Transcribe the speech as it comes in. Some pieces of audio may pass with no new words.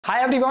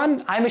Hi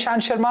everyone, I'm Ishan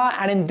Sharma,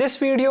 and in this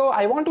video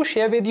I want to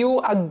share with you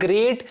a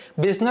great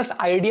business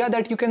idea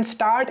that you can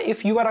start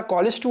if you are a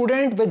college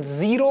student with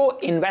zero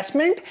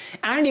investment,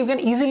 and you can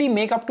easily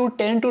make up to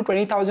 10 to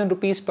 20,000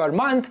 rupees per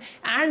month.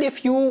 And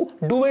if you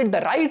do it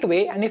the right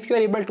way and if you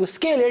are able to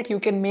scale it,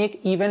 you can make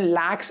even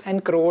lakhs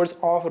and crores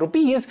of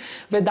rupees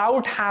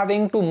without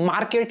having to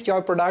market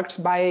your products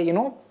by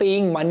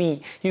paying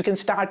money. You can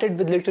start it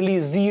with literally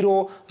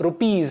 0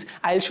 rupees.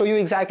 I'll show you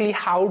exactly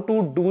how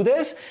to do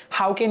this.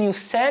 How can you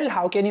sell?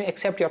 How can you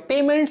accept your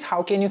payments?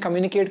 How can you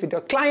communicate with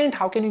your client?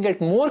 How can you get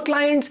more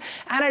clients?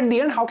 And at the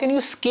end, how can you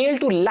scale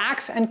to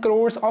lakhs and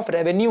crores of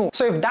revenue?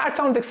 So if that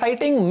sounds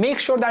exciting, make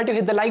sure that you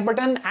hit the like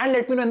button and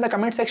let me know in the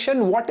comment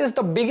section what is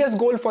the biggest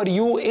goal for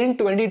you in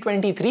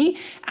 2023,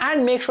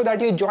 and make sure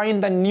that you join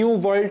the New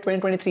World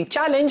 2023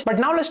 challenge. But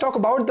now let's talk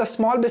about the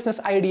small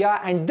business idea,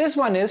 and this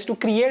one is to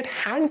create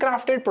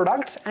handcrafted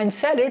products and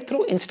sell it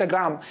through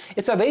Instagram.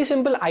 It's a very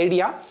simple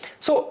idea.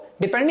 So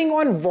depending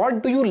on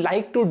what do you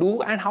like to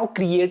do and how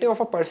creative of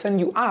a person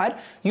you are,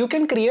 you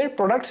can create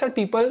products that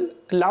people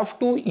love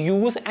to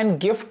use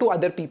and give to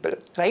other people,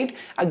 right?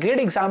 A great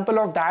example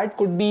of that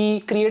could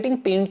be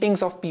creating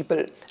paintings of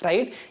people,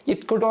 right?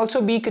 It could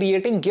also be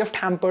creating gift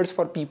hampers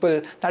for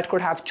people that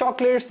could have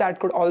chocolates,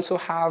 that could also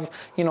have,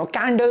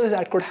 candles,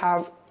 that could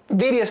have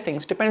various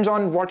things, depends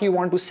on what you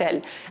want to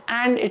sell.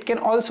 And it can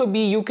also be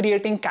you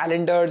creating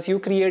calendars, you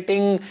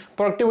creating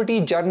productivity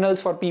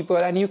journals for people,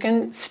 and you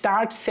can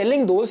start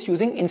selling those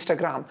using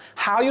Instagram.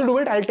 How you do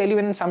it, I'll tell you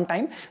in some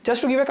time.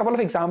 Just to give a couple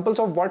of examples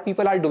of what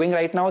people are doing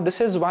right now,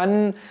 this is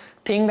one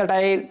thing that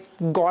I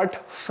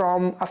got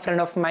from a friend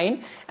of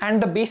mine,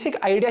 and the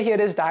basic idea here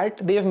is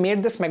that they've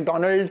made this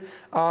McDonald's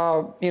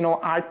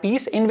art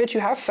piece in which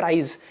you have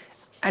fries,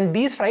 and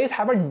these fries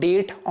have a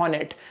date on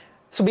it.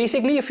 So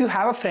basically, if you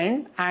have a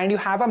friend and you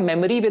have a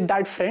memory with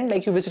that friend,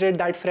 like you visited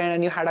that friend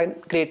and you had a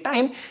great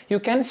time,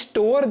 you can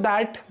store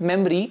that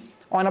memory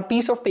on a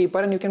piece of paper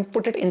and you can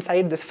put it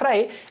inside this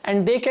fry,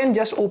 and they can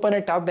just open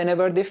it up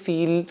whenever they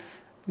feel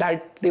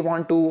that they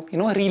want to,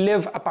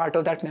 relive a part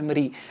of that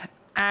memory.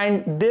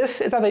 And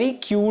this is a very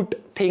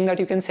cute thing that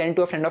you can send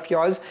to a friend of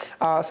yours.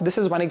 So this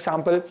is one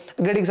example.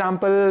 A great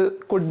example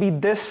could be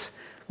this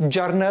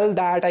journal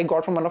that I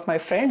got from one of my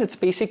friends. It's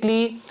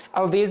basically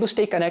a way to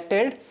stay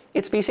connected.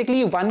 It's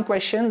basically one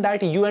question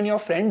that you and your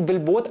friend will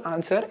both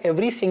answer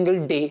every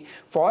single day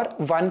for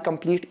one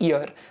complete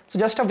year. So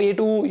just a way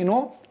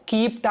to,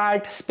 keep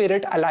that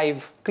spirit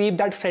alive, keep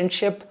that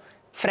friendship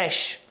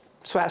fresh,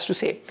 so as to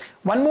say.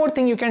 One more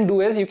thing you can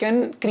do is you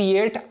can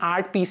create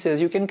art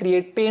pieces, you can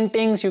create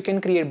paintings, you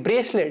can create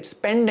bracelets,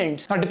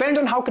 pendants. Now, depends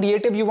on how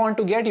creative you want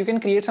to get. You can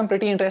create some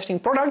pretty interesting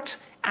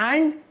products,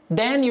 and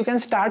then you can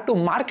start to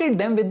market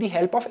them with the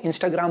help of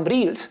Instagram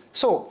Reels.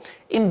 So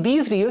in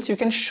these Reels, you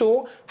can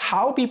show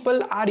how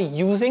people are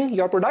using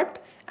your product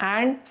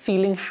and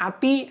feeling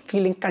happy,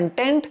 feeling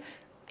content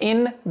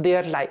in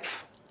their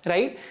life,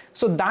 right?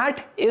 So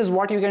that is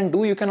what you can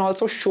do. You can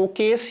also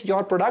showcase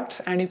your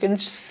products and you can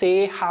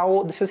say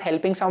how this is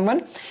helping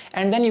someone.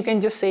 And then you can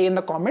just say in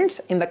the comments,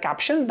 in the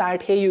caption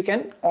that, hey, you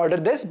can order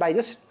this by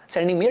just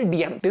sending me a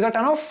DM. There's a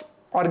ton of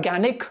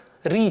organic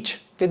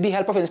reach with the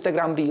help of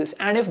Instagram Reels.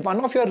 And if one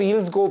of your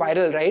Reels go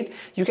viral, right,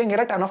 you can get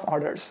a ton of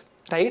orders,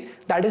 right?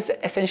 That is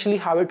essentially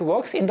how it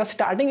works. In the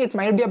starting, it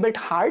might be a bit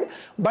hard,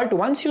 but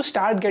once you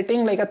start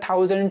getting like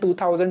 1,000,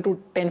 2,000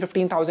 to 10,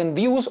 15,000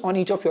 views on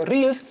each of your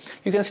Reels,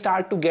 you can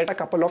start to get a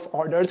couple of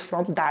orders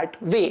from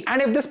that way.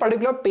 And if this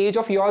particular page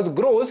of yours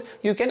grows,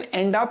 you can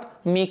end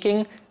up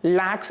making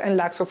lakhs and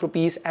lakhs of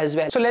rupees as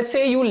well. So let's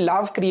say you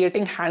love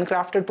creating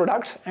handcrafted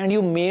products and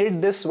you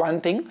made this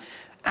one thing,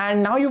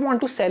 and now you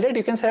want to sell it.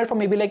 You can sell it for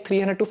maybe like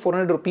 300 to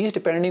 400 rupees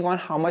depending on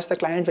how much the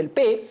client will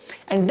pay.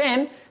 And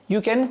then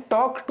you can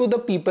talk to the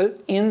people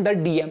in the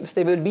DMs.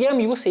 They will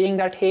DM you saying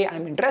that, hey,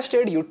 I'm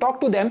interested. You talk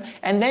to them,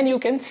 and then you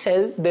can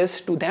sell this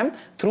to them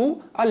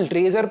through a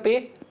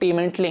Razorpay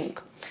payment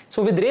link.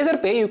 So with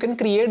Razorpay, you can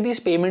create these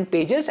payment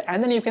pages,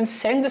 and then you can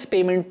send this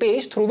payment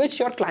page through which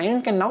your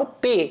client can now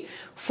pay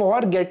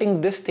for getting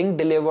this thing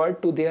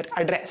delivered to their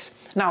address.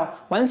 Now,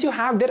 once you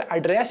have their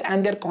address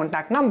and their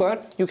contact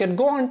number, you can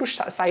go on to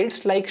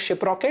sites like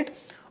ShipRocket,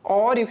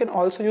 or you can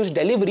also use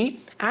delivery,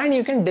 and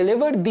you can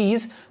deliver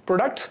these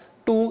products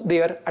to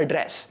their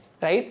address,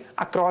 right,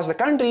 across the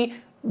country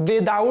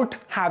without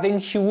having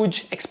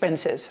huge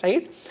expenses,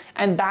 right?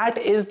 And that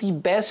is the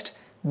best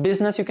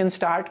business you can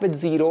start with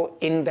zero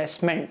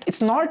investment.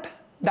 It's not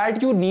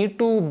that you need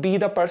to be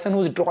the person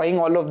who's drawing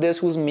all of this,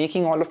 who's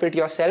making all of it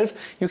yourself.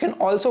 You can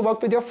also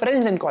work with your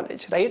friends in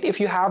college, right? If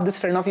you have this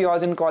friend of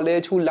yours in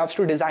college who loves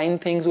to design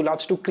things, who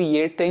loves to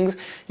create things,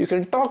 you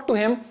can talk to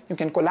him, you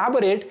can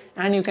collaborate,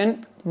 and you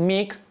can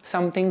make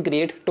something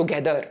great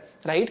together,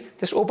 right?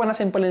 Just open a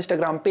simple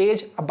Instagram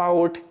page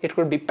about, it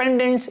could be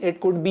pendants, it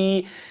could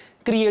be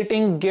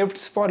creating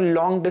gifts for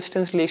long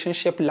distance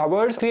relationship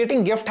lovers,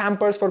 creating gift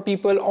hampers for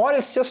people, or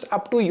it's just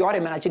up to your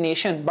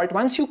imagination. But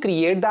once you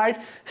create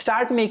that,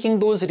 start making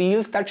those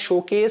reels that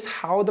showcase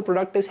how the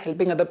product is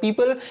helping other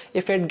people.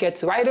 If it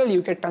gets viral,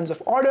 you get tons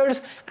of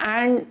orders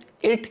and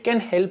it can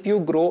help you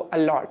grow a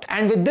lot.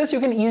 And with this, you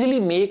can easily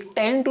make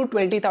 10 to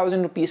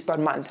 20,000 rupees per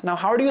month. Now,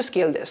 how do you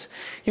scale this?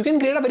 You can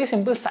create a very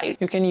simple site.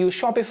 You can use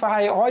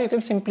Shopify, or you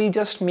can simply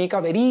just make a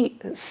very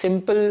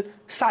simple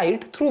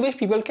site through which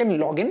people can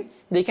log in,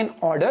 they can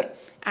order,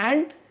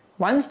 and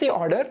once they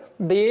order,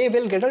 they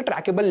will get a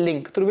trackable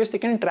link through which they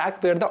can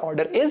track where the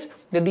order is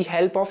with the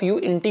help of you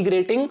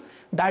integrating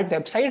that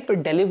website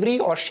with delivery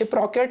or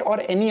ShipRocket or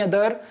any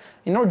other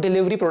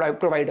delivery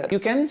provider. You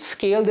can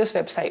scale this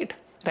website,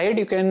 right?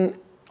 You can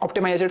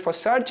optimize it for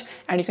search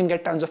and you can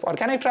get tons of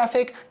organic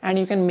traffic, and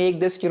you can make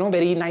this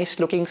very nice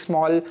looking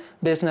small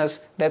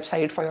business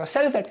website for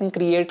yourself that can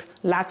create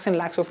lakhs and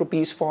lakhs of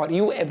rupees for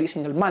you every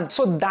single month.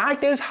 So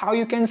that is how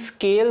you can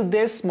scale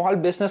this small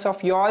business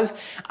of yours.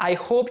 I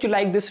hope you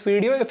like this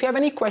video. If you have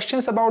any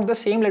questions about the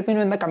same, let me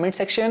know in the comment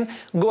section.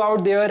 Go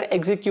out there,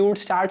 execute,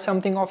 start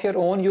something of your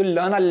own. You'll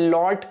learn a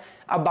lot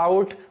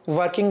about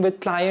working with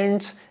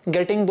clients,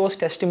 getting those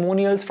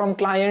testimonials from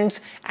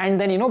clients, and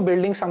then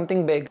building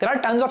something big. There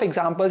are tons of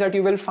examples that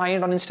you will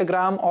find on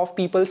Instagram of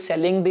people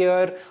selling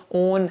their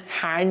own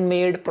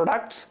handmade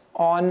products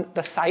on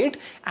the site,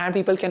 and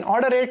people can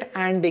order it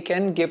and they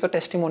can give a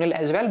testimonial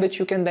as well, which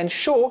you can then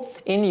show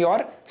in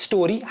your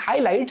story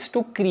highlights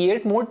to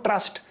create more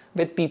trust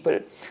with people.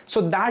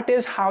 So that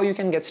is how you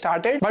can get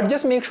started, but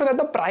just make sure that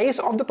the price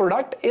of the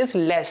product is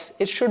less.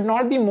 It should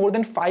not be more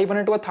than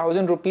 500 to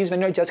 1,000 rupees when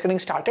you're just getting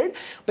started,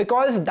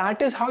 because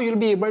that is how you'll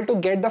be able to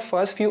get the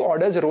first few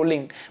orders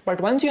rolling.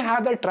 But once you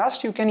have the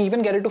trust, you can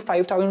even get it to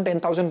 5,000,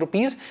 10,000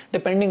 rupees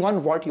depending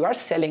on what you are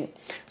selling.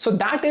 So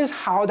that is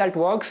how that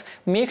works.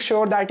 Make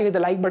sure that you hit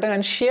the like button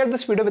and share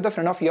this video with a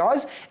friend of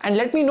yours, and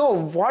let me know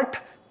what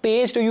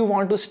page do you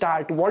want to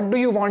start? What do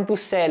you want to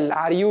sell?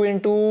 Are you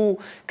into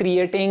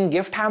creating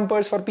gift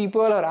hampers for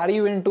people, or are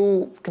you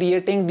into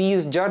creating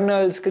these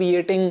journals,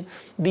 creating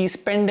these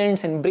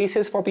pendants and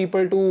bracelets for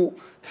people to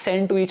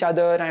send to each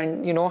other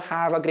and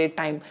have a great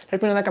time?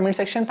 Let me know in the comment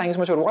section. Thank you so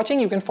much for watching.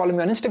 You can follow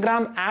me on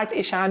Instagram at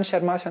Ishan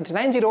Sharma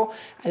 7390.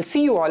 I'll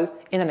see you all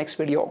in the next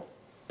video.